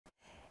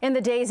In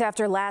the days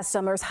after last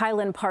summer's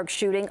Highland Park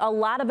shooting, a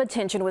lot of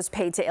attention was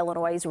paid to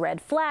Illinois'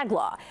 red flag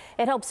law.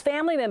 It helps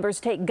family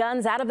members take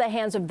guns out of the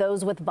hands of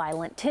those with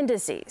violent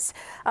tendencies.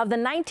 Of the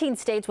 19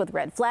 states with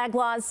red flag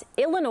laws,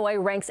 Illinois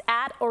ranks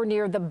at or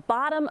near the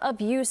bottom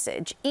of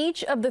usage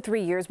each of the 3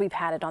 years we've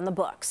had it on the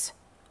books.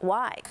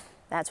 Why?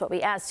 That's what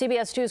we asked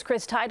CBS 2's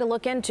Chris Tye to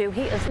look into.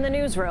 He is in the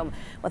newsroom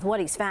with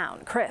what he's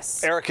found.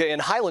 Chris. Erica, in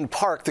Highland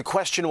Park, the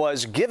question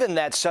was, given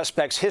that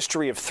suspect's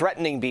history of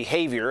threatening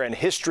behavior and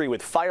history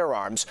with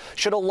firearms,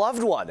 should a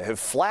loved one have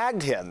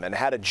flagged him and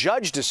had a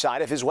judge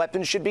decide if his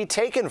weapon should be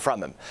taken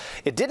from him?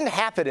 It didn't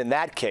happen in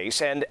that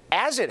case, and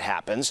as it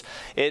happens,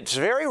 it's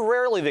very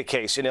rarely the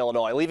case in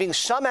Illinois, leaving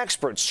some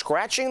experts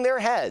scratching their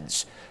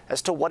heads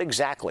as to what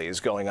exactly is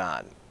going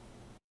on.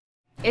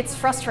 It's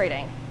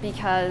frustrating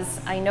because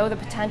I know the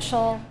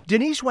potential.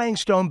 Denise Wang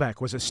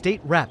Stonebeck was a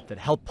state rep that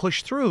helped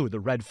push through the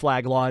red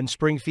flag law in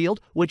Springfield,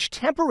 which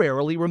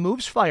temporarily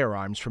removes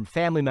firearms from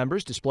family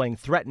members displaying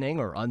threatening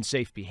or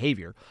unsafe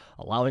behavior,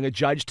 allowing a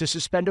judge to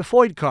suspend a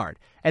FOID card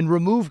and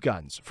remove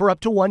guns for up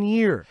to 1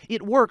 year.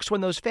 It works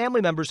when those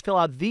family members fill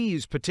out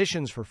these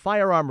petitions for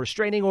firearm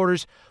restraining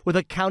orders with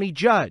a county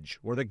judge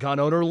where the gun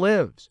owner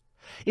lives.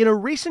 In a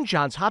recent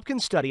Johns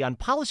Hopkins study on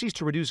policies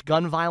to reduce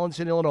gun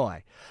violence in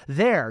Illinois,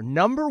 their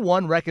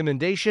 #1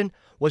 recommendation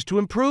was to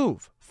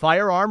improve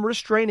firearm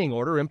restraining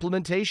order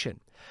implementation.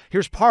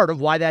 Here's part of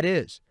why that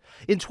is.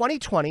 In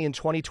 2020 and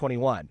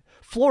 2021,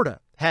 Florida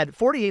had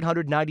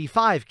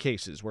 4,895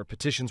 cases where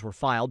petitions were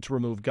filed to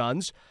remove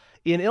guns.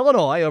 In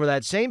Illinois, over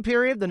that same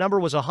period, the number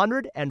was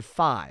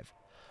 105.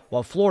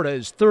 While Florida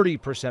is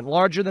 30%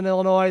 larger than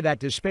Illinois, that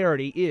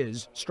disparity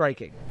is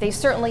striking. They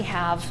certainly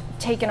have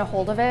taken a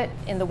hold of it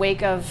in the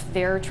wake of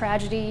their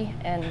tragedy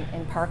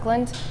in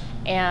Parkland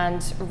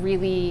and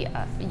really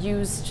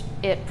used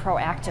it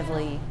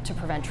proactively to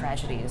prevent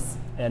tragedies.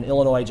 And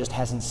Illinois just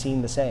hasn't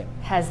seen the same.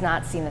 Has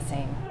not seen the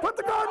same. Put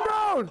the gun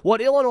down!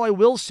 What Illinois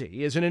will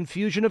see is an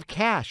infusion of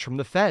cash from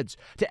the feds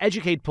to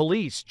educate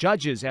police,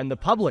 judges, and the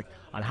public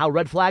on how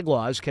red flag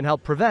laws can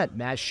help prevent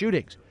mass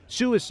shootings,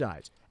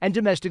 suicides, and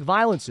domestic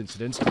violence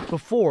incidents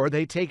before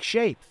they take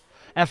shape.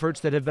 Efforts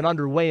that have been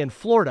underway in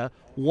Florida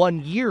 1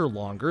 year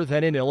longer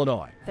than in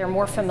Illinois. They're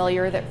more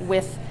familiar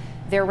with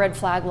their red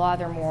flag law.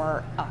 They're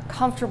more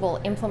comfortable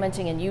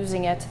implementing and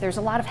using it. There's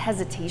a lot of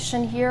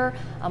hesitation here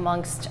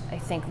amongst, I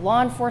think,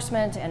 law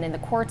enforcement and in the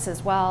courts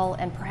as well,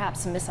 and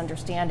perhaps some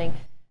misunderstanding.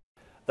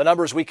 The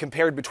numbers we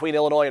compared between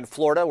Illinois and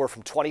Florida were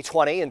from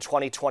 2020 and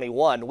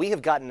 2021. We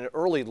have gotten an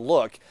early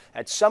look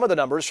at some of the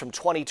numbers from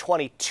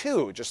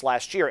 2022, just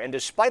last year. And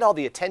despite all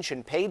the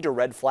attention paid to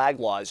red flag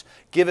laws,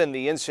 given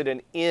the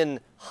incident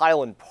in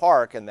Highland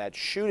Park and that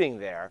shooting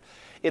there,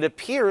 it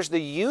appears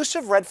the use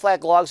of red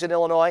flag laws in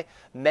Illinois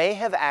may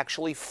have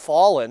actually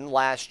fallen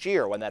last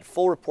year. When that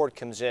full report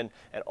comes in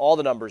and all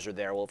the numbers are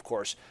there, we'll, of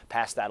course,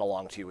 pass that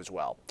along to you as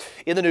well.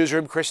 In the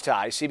newsroom, Chris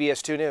Tye,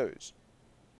 CBS 2 News.